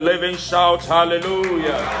Living shout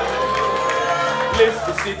hallelujah. Please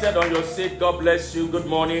be seated on your seat. God bless you. Good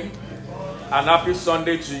morning and happy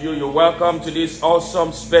Sunday to you. You're welcome to this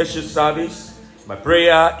awesome special service. My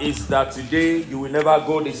prayer is that today you will never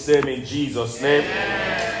go the same in Jesus' name.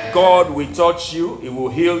 God will touch you, He will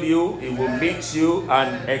heal you, He will meet you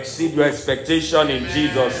and exceed your expectation in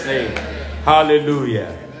Jesus' name.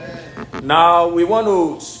 Hallelujah. Now we want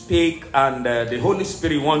to speak and the Holy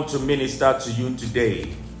Spirit wants to minister to you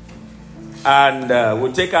today. And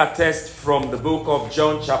we'll take our text from the book of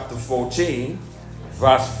John chapter 14,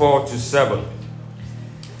 verse 4 to 7.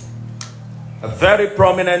 A very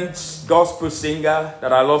prominent gospel singer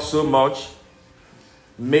that I love so much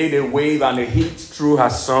made a wave and a hit through her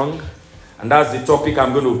song. And that's the topic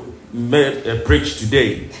I'm going to preach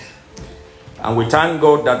today. And we thank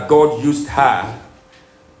God that God used her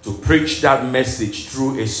to preach that message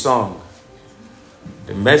through a song.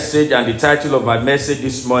 The message and the title of my message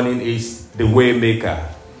this morning is The Way Maker.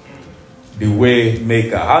 The Way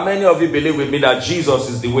Maker. How many of you believe with me that Jesus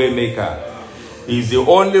is the Way Maker? He's the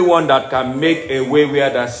only one that can make a way where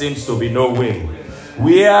there seems to be no way.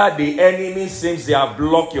 Where the enemy seems they have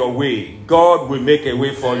blocked your way, God will make a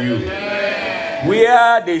way for you.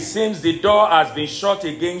 Where it seems the door has been shut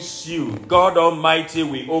against you, God Almighty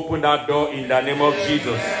will open that door in the name of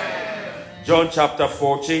Jesus. John chapter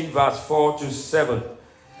 14, verse 4 to 7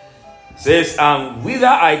 says, "And whither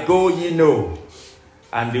I go ye know,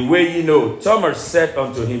 and the way ye know. Thomas said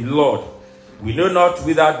unto him, Lord, we know not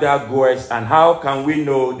whither thou goest, and how can we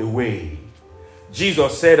know the way?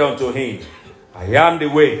 Jesus said unto him, I am the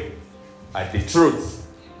way, and the truth,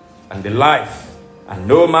 and the life. And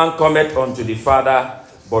no man cometh unto the Father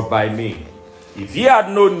but by me. If ye had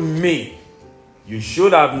known me, you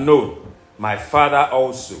should have known my Father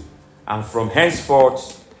also. And from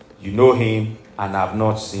henceforth you know him and have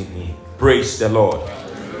not seen him." Praise the Lord.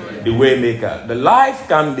 Amen. The way maker. The life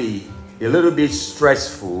can be a little bit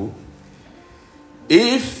stressful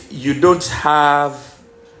if you don't have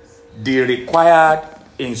the required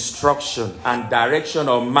instruction and direction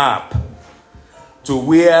or map to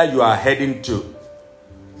where you are heading to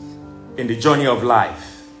in the journey of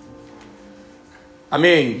life. I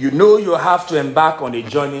mean, you know you have to embark on a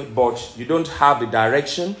journey, but you don't have the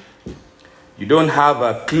direction. You don't have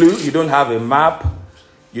a clue. You don't have a map.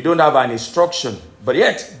 You don't have an instruction. But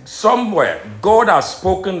yet, somewhere, God has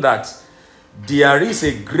spoken that there is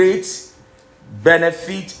a great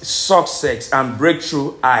benefit, success, and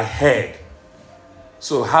breakthrough ahead.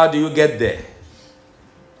 So how do you get there?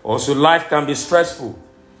 Also, life can be stressful.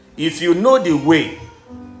 If you know the way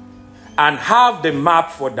and have the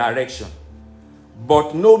map for direction,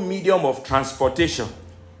 but no medium of transportation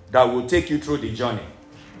that will take you through the journey.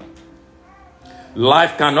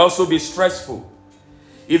 Life can also be stressful.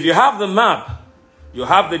 If you have the map, you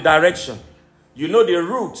have the direction, you know the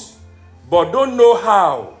route, but don't know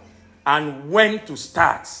how and when to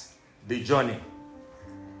start the journey.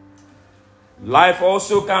 Life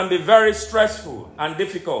also can be very stressful and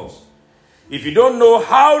difficult. If you don't know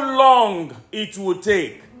how long it will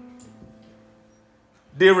take,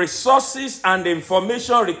 the resources and the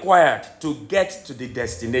information required to get to the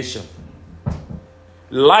destination.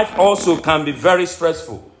 Life also can be very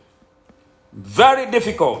stressful, very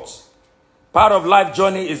difficult. Part of life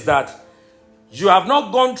journey is that you have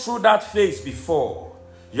not gone through that phase before.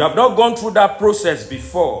 You have not gone through that process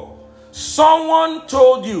before. Someone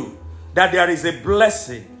told you that there is a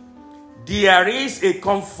blessing, there is a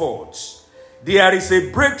comfort, there is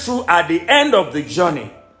a breakthrough at the end of the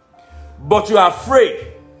journey, but you are afraid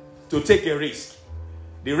to take a risk.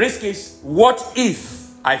 The risk is, what if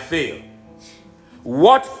I fail?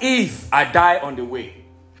 What if I die on the way?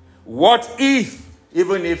 What if,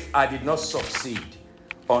 even if I did not succeed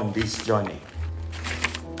on this journey?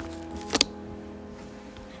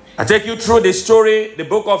 I take you through the story, the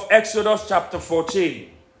book of Exodus chapter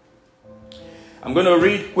 14. I'm going to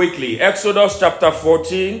read quickly. Exodus chapter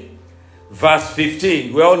 14, verse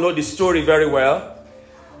 15. We all know the story very well.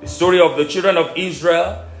 The story of the children of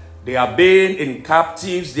Israel. They have been in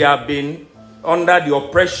captives. They have been under the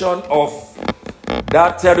oppression of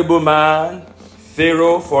that terrible man,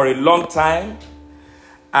 Pharaoh, for a long time.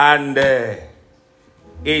 And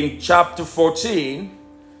in chapter 14,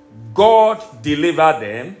 God delivered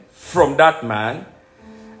them from that man.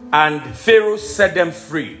 And Pharaoh set them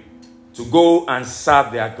free to go and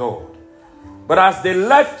serve their God. But as they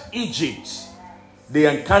left Egypt, they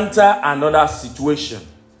encountered another situation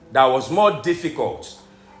that was more difficult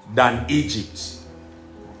than Egypt.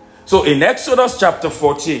 So in Exodus chapter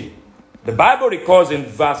 14, the Bible records in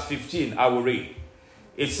verse 15, I will read.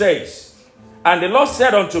 It says, "And the Lord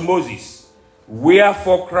said unto Moses,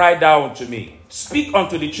 Wherefore cry thou unto me. Speak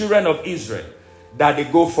unto the children of Israel, that they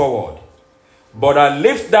go forward. But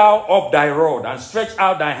lift thou up thy rod, and stretch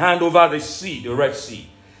out thy hand over the sea, the Red Sea.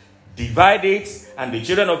 Divide it, and the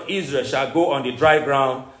children of Israel shall go on the dry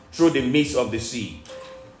ground through the midst of the sea.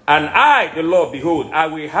 And I, the Lord, behold, I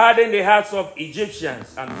will harden the hearts of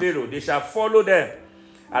Egyptians and Pharaoh. They shall follow them.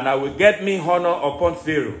 And I will get me honor upon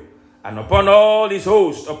Pharaoh, and upon all his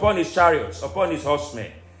host, upon his chariots, upon his horsemen.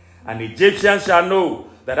 And the Egyptians shall know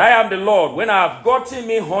that I am the Lord, when I have gotten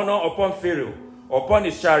me honor upon Pharaoh, upon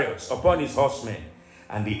his chariots, upon his horsemen.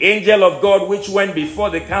 And the angel of God, which went before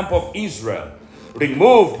the camp of Israel,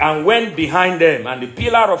 removed and went behind them. And the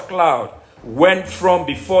pillar of cloud went from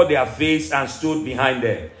before their face and stood behind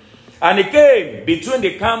them. And it came between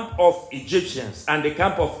the camp of Egyptians and the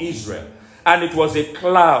camp of Israel. And it was a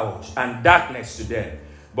cloud and darkness to them.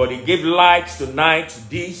 But it gave light tonight to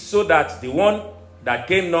these, so that the one that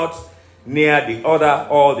came not near the other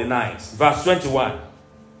all the nights. Verse 21.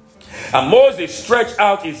 And Moses stretched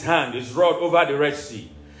out his hand, his rod, over the Red Sea.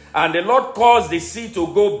 And the Lord caused the sea to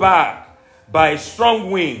go back by a strong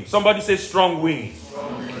wind. Somebody say strong wind.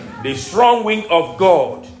 Strong wind. The strong wind of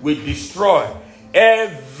God will destroy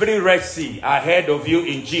every Red Sea ahead of you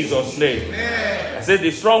in Jesus' name. Amen. I said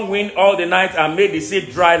the strong wind all the night and made the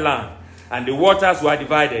sea dry land, and the waters were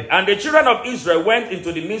divided. And the children of Israel went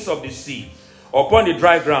into the midst of the sea upon the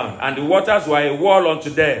dry ground, and the waters were a wall unto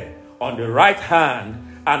them on the right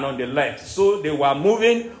hand and on the left. So they were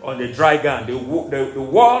moving on the dry ground. The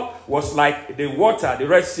wall was like the water. The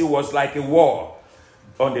Red Sea was like a wall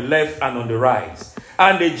on the left and on the right.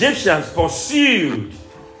 And the Egyptians pursued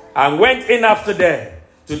and went in after them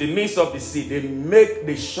to the midst of the sea. They make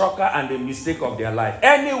the shocker and the mistake of their life.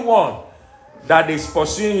 Anyone that is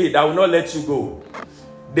pursuing you, that will not let you go,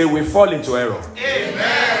 they will fall into error.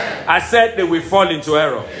 Amen. I said they will fall into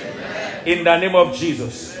error. Amen. In the name of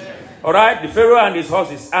Jesus. All right, the Pharaoh and his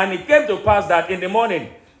horses. And it came to pass that in the morning,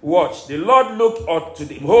 watch, the Lord looked up to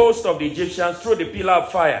the host of the Egyptians through the pillar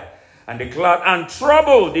of fire and the cloud, and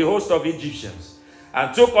troubled the host of Egyptians,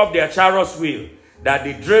 and took up their chariots' wheel, that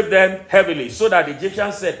they drave them heavily, so that the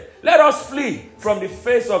Egyptians said, let us flee from the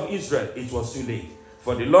face of Israel. It was too late,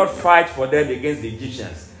 for the Lord fight for them against the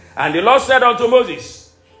Egyptians. And the Lord said unto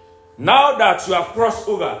Moses, now that you have crossed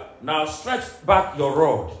over, now stretch back your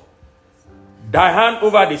rod, thy hand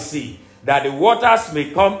over the sea, that the waters may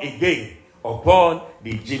come again upon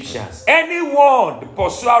the Egyptians. Anyone, the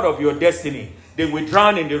pursuer of your destiny, they will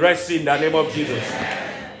drown in the Red Sea in the name of Jesus.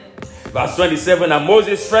 Verse 27, and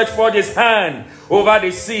Moses stretched forth his hand over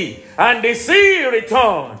the sea, and the sea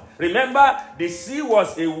returned. Remember, the sea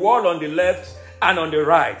was a wall on the left and on the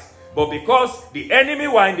right. But because the enemy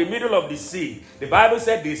were in the middle of the sea, the Bible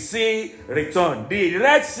said the sea returned. The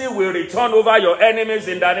Red Sea will return over your enemies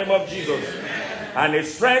in the name of Jesus. And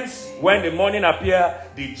its strength, when the morning appeared,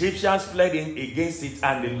 the Egyptians fled in against it,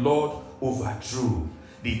 and the Lord overthrew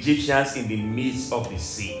the Egyptians in the midst of the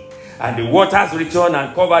sea. And the waters returned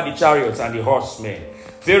and covered the chariots and the horsemen.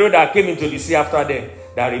 Pharaoh that came into the sea after them,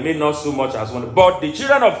 that remained not so much as one. But the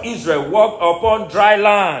children of Israel walked upon dry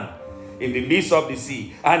land in the midst of the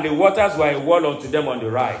sea, and the waters were a wall unto them on the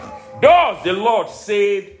right. Thus the Lord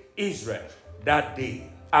saved Israel that day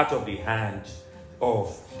out of the hand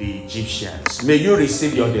of the Egyptians. May you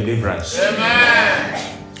receive your deliverance.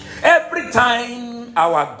 Amen. Every time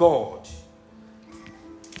our God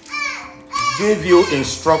give you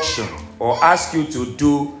instruction or ask you to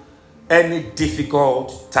do any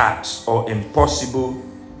difficult task or impossible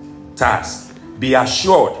task, be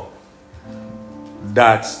assured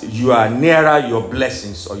that you are nearer your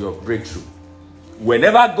blessings or your breakthrough.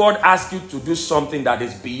 Whenever God asks you to do something that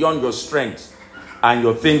is beyond your strength and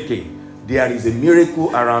your thinking, there is a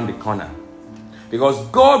miracle around the corner. Because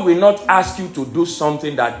God will not ask you to do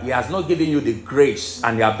something that He has not given you the grace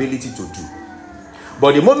and the ability to do.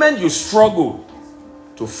 But the moment you struggle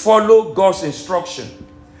to follow God's instruction,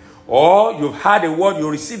 or you've had a word, you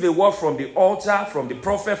receive a word from the altar, from the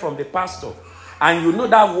prophet, from the pastor, and you know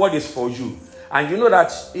that word is for you, and you know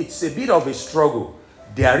that it's a bit of a struggle,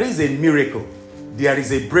 there is a miracle, there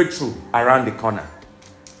is a breakthrough around the corner.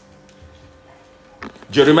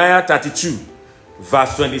 Jeremiah 32,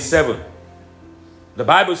 verse 27. The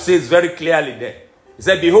Bible says very clearly there. It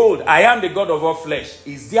said, behold, I am the God of all flesh.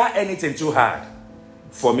 Is there anything too hard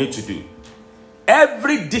for me to do?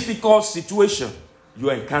 Every difficult situation you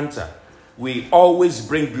encounter will always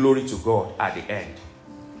bring glory to God at the end.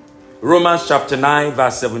 Romans chapter 9,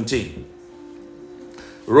 verse 17.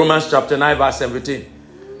 Romans chapter 9, verse 17.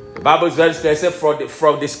 The Bible is very clear. It says,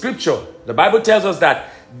 from the scripture, the Bible tells us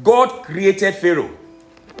that God created Pharaoh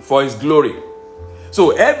for his glory.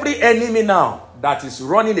 So every enemy now that is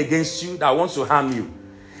running against you, that wants to harm you,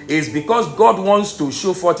 is because God wants to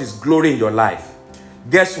show forth his glory in your life.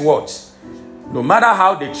 Guess what? No matter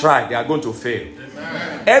how they try, they are going to fail.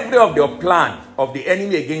 Amen. Every of the plan of the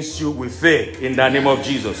enemy against you will fail in the name of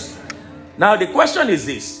Jesus. Now the question is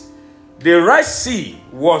this. The Red Sea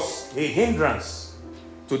was a hindrance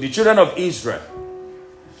to the children of Israel.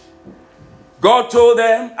 God told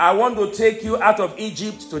them, I want to take you out of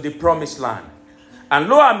Egypt to the promised land. And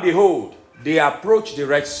lo and behold, they approached the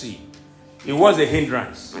Red Sea. It was a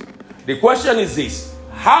hindrance. The question is this.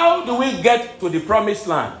 How do we get to the promised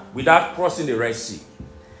land without crossing the Red Sea?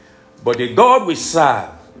 But the God we serve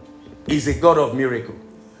is a God of miracle.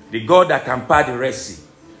 The God that can part the Red Sea.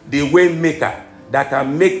 The way maker that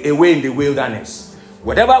can make a way in the wilderness.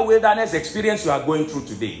 Whatever wilderness experience you are going through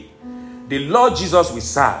today, the Lord Jesus we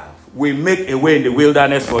serve will make a way in the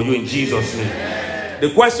wilderness for you in Jesus' name.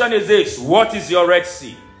 The question is this. What is your Red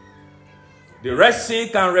Sea? The Red Sea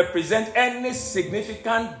can represent any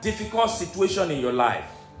significant, difficult situation in your life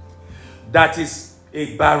that is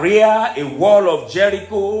a barrier, a wall of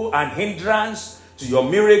Jericho, and hindrance to your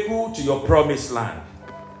miracle, to your promised land.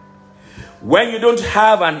 When you don't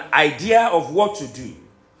have an idea of what to do,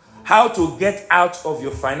 how to get out of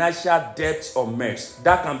your financial debt or mess,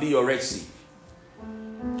 that can be your Red Sea.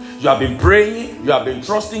 You have been praying, you have been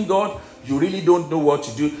trusting God, you really don't know what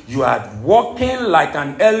to do. You are walking like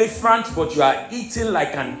an elephant, but you are eating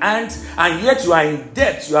like an ant, and yet you are in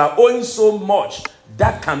debt. You are owing so much.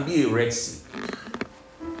 That can be a Red Sea.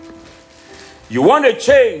 You want to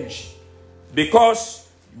change because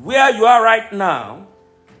where you are right now,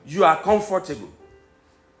 you are comfortable.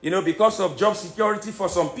 Because of job security for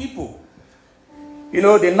some people.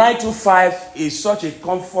 The 9 to 5 is such a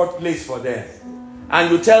comfort place for them. And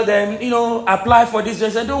you tell them, apply for this. They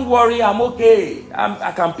say, don't worry, I'm okay.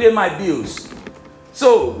 I can pay my bills.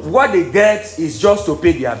 So what they get is just to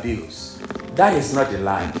pay their bills. That is not a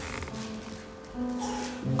life.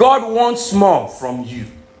 God wants more from you.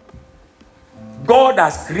 God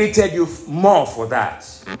has created you more for that.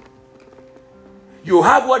 You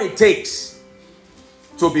have what it takes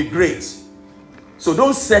to be great. So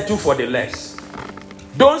don't settle for the less.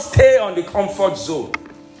 Don't stay on the comfort zone.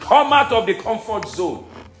 Come out of the comfort zone.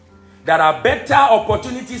 There are better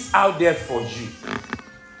opportunities out there for you.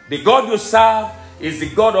 The God you serve is the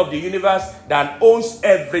God of the universe that owns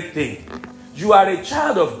everything. You are a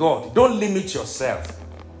child of God. Don't limit yourself.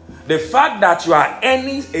 The fact that you are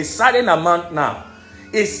earning a certain amount now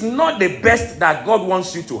is not the best that God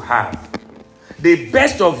wants you to have. The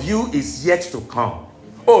best of you is yet to come.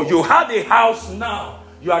 Oh, you have a house now.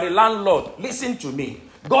 You are a landlord. Listen to me.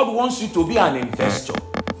 God wants you to be an investor.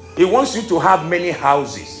 He wants you to have many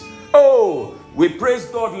houses. Oh, we praise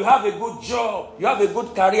God. You have a good job. You have a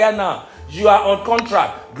good career now. You are on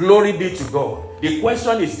contract. Glory be to God. The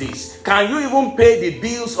question is this. Can you even pay the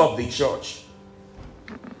bills of the church?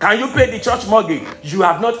 Can you pay the church mortgage? You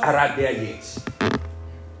have not arrived there yet.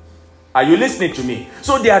 Are you listening to me?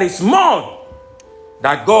 So there is more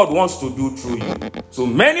that God wants to do through you. So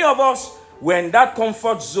many of us, we're in that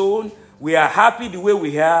comfort zone. We are happy the way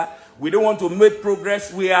we are. We don't want to make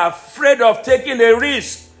progress. We are afraid of taking a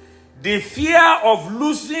risk. The fear of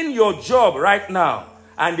losing your job right now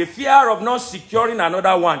and the fear of not securing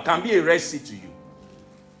another one can be a Red Sea to you.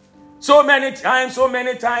 So many times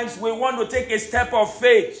we want to take a step of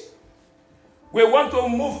faith. We want to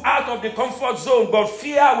move out of the comfort zone, but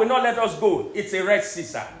fear will not let us go. It's a Red Sea,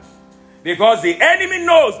 sir. Because the enemy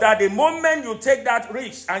knows that the moment you take that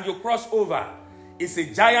risk and you cross over, it's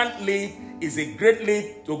a giant leap, it's a great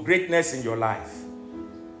leap to greatness in your life.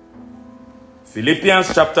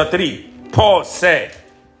 Philippians chapter 3, Paul said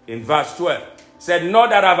in verse 12, said,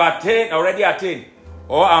 not that I've already attained,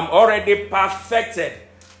 or I'm already perfected.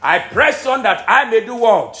 I press on that I may do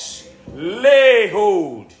what? Lay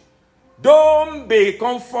hold. Don't be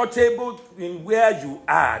comfortable in where you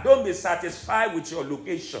are. Don't be satisfied with your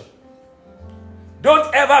location.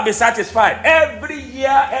 Don't ever be satisfied. Every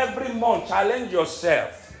year, every month, challenge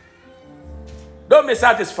yourself. Don't be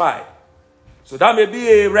satisfied. So that may be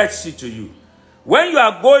a Red Sea to you. When you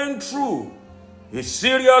are going through a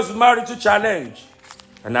serious marital challenge,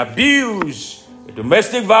 an abuse, a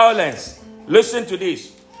domestic violence, listen to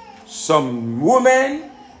this. Some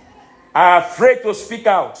women are afraid to speak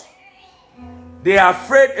out. They are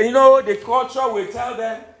afraid, the culture will tell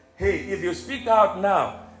them, hey, if you speak out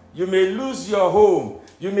now, you may lose your home.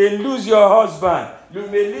 You may lose your husband. You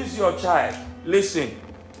may lose your child. Listen,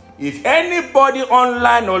 if anybody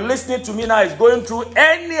online or listening to me now is going through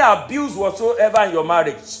any abuse whatsoever in your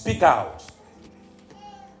marriage, speak out.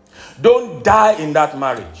 Don't die in that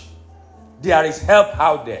marriage. there is help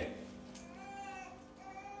out there.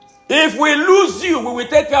 If we lose you, we will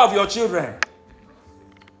take care of your children.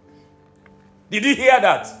 Did you hear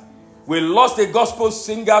that? We lost a gospel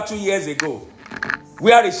singer 2 years ago.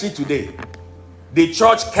 Where is she today? The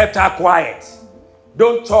church kept her quiet.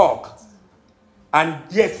 Don't talk. And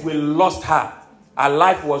yet we lost her. Her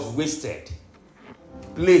life was wasted.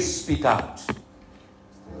 Please speak out.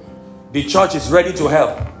 The church is ready to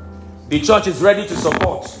help. The church is ready to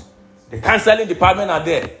support. The counseling department are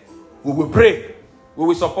there. We will pray. We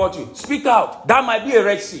will support you. Speak out. That might be a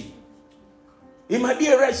Red Sea. It might be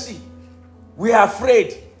a Red Sea. We are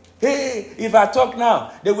afraid. Hey, if I talk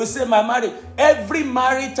now, they will say my marriage. Every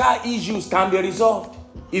marital issues can be resolved.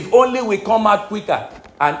 If only we come out quicker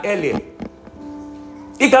and earlier.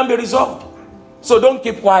 It can be resolved. So don't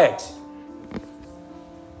keep quiet.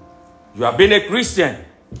 You have been a Christian,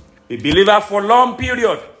 a believer for a long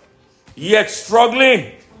period, yet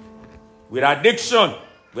struggling with addiction,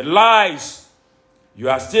 with lies. You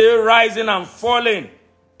are still rising and falling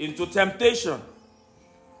into temptation.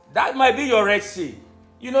 That might be your Red Sea.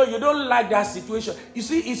 You know, you don't like that situation. You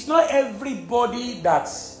see, it's not everybody that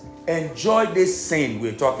enjoy this sin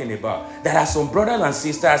we're talking about. There are some brothers and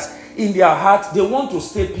sisters in their heart, they want to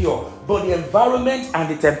stay pure, but the environment and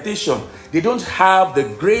the temptation, they don't have the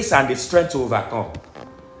grace and the strength to overcome.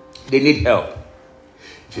 They need help.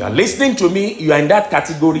 If you are listening to me, you are in that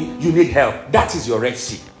category, you need help. That is your Red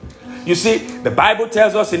Sea. You see, the Bible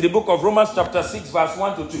tells us in the book of Romans chapter 6 verse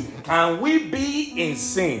 1 to 2, can we be in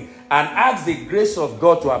sin and ask the grace of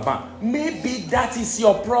God to abound? Maybe that is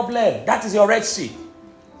your problem. That is your Red Sea.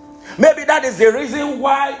 Maybe that is the reason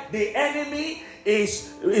why the enemy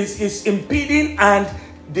is impeding and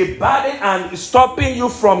debarring and stopping you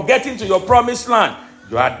from getting to your promised land.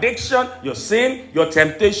 Your addiction, your sin, your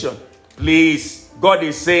temptation. Please, God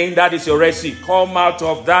is saying that is your Red Sea. Come out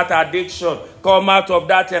of that addiction. Come out of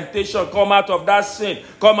that temptation. Come out of that sin.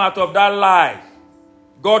 Come out of that lie.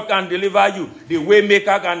 God can deliver you. The way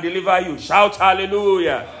maker can deliver you. Shout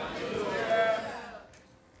hallelujah. Hallelujah.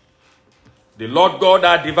 The Lord God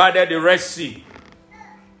had divided the Red Sea,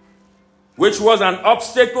 which was an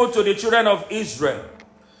obstacle to the children of Israel.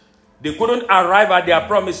 They couldn't arrive at their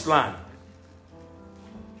promised land.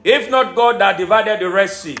 If not God that divided the Red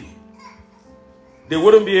Sea, they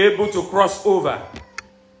wouldn't be able to cross over.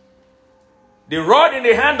 The rod in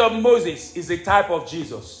the hand of Moses is a type of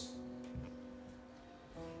Jesus.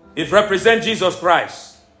 It represents Jesus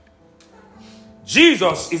Christ.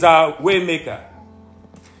 Jesus is our way maker.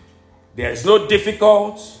 There is no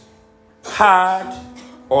difficult, hard,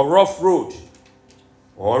 or rough road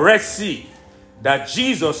or Red Sea that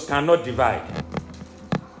Jesus cannot divide.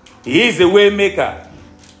 He is the way maker.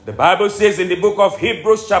 The Bible says in the book of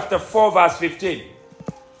Hebrews chapter 4 verse 15,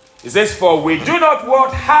 it says, for we do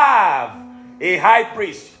not have a high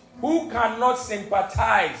priest who cannot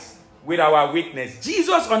sympathize with our weakness.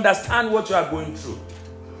 Jesus understands what you are going through.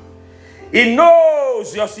 He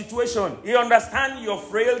knows your situation. He understands your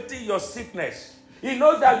frailty, your sickness. He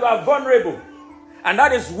knows that you are vulnerable. And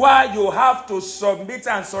that is why you have to submit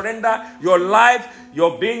and surrender your life,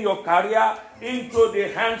 your being, your career into the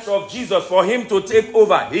hands of Jesus for him to take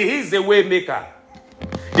over. He is the way maker.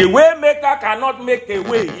 The way maker cannot make a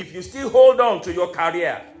way if you still hold on to your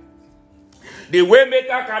career. The way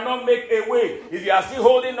maker cannot make a way if you are still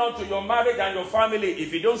holding on to your marriage and your family,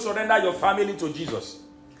 if you don't surrender your family to Jesus.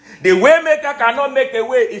 The way maker cannot make a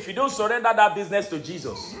way if you don't surrender that business to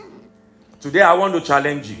Jesus. Today I want to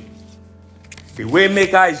challenge you. The way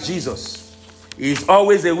maker is Jesus. He is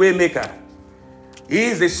always a way maker. He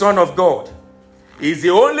is the Son of God. He is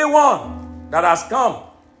the only one that has come,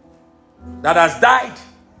 that has died,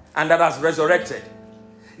 and that has resurrected.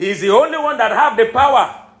 He is the only one that has the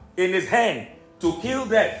power in his hand to kill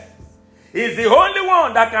death. He is the only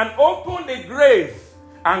one that can open the grave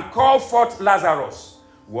and call forth Lazarus.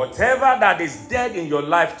 Whatever that is dead in your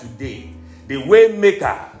life today, the way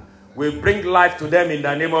maker will bring life to them in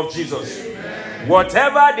the name of Jesus. Amen.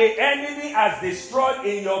 Whatever the enemy has destroyed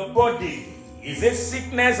in your body is a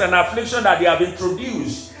sickness and affliction that they have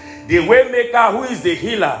introduced. The way maker, who is the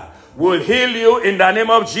healer, will heal you in the name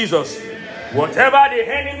of Jesus. Amen. Whatever the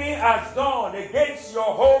enemy has done against your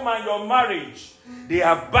home and your marriage, they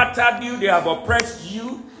have battered you, they have oppressed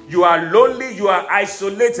you, you are lonely, you are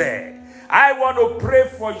isolated. I want to pray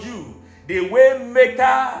for you. The way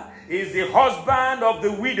maker is the husband of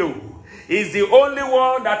the widow. He's the only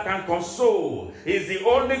one that can console. He's the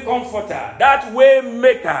only comforter. That way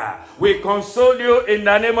maker will console you in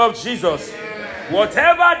the name of Jesus. Amen.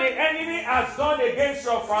 Whatever the enemy has done against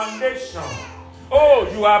your foundation, oh,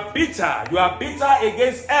 you are bitter. You are bitter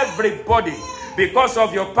against everybody. because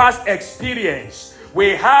of your past experience. We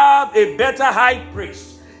have a better high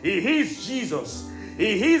priest. He is Jesus.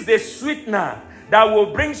 He is the sweetener that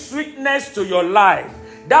will bring sweetness to your life.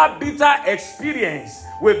 That bitter experience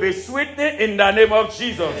will be sweetened in the name of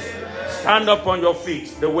Jesus. Stand up on your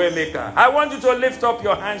feet, the way maker. I want you to lift up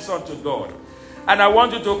your hands unto God. And I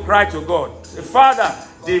want you to cry to God. Father,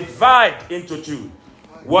 divide into two.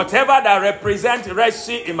 Whatever that represents Red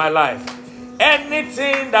Sea in my life,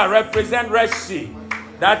 anything that represents Red Sea,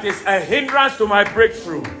 that is a hindrance to my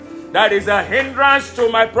breakthrough, that is a hindrance to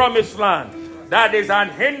my promised land, that is an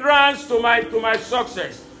hindrance to my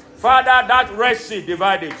success. Father, that Red Sea,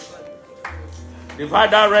 divide it.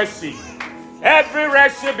 Divide that Red Sea. Every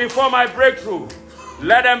Red Sea before my breakthrough,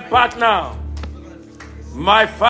 let them part now. My Father.